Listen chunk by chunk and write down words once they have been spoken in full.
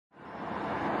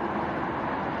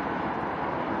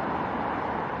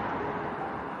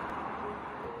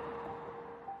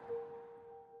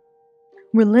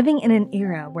We're living in an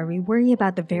era where we worry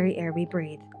about the very air we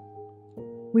breathe.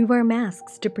 We wear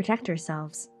masks to protect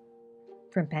ourselves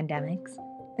from pandemics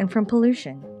and from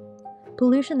pollution.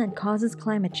 Pollution that causes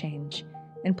climate change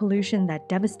and pollution that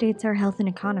devastates our health and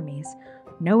economies,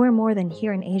 nowhere more than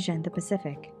here in Asia and the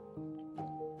Pacific.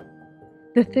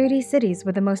 The 30 cities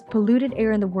with the most polluted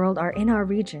air in the world are in our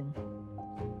region,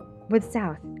 with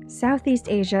Southeast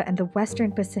Asia and the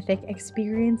Western Pacific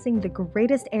experiencing the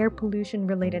greatest air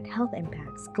pollution-related health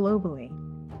impacts globally.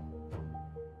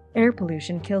 Air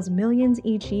pollution kills millions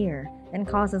each year and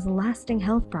causes lasting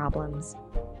health problems.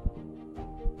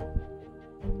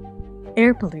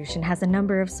 Air pollution has a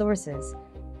number of sources.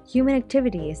 Human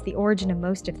activity is the origin of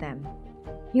most of them.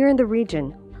 Here in the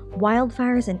region,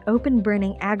 wildfires and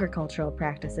open-burning agricultural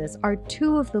practices are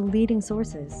two of the leading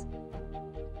sources.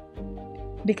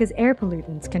 Because air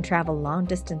pollutants can travel long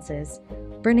distances,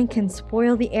 burning can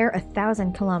spoil the air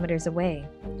 1,000 kilometers away.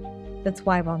 That's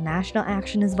why while national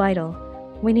action is vital,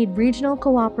 we need regional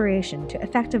cooperation to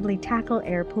effectively tackle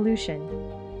air pollution.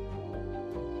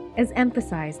 As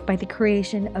emphasized by the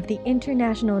creation of the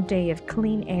International Day of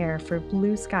Clean Air for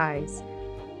Blue Skies,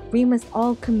 we must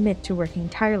all commit to working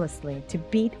tirelessly to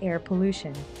beat air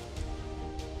pollution.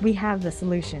 We have the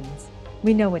solutions.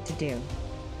 We know what to do.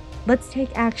 Let's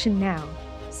take action now,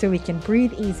 so we can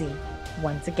breathe easy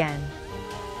once again.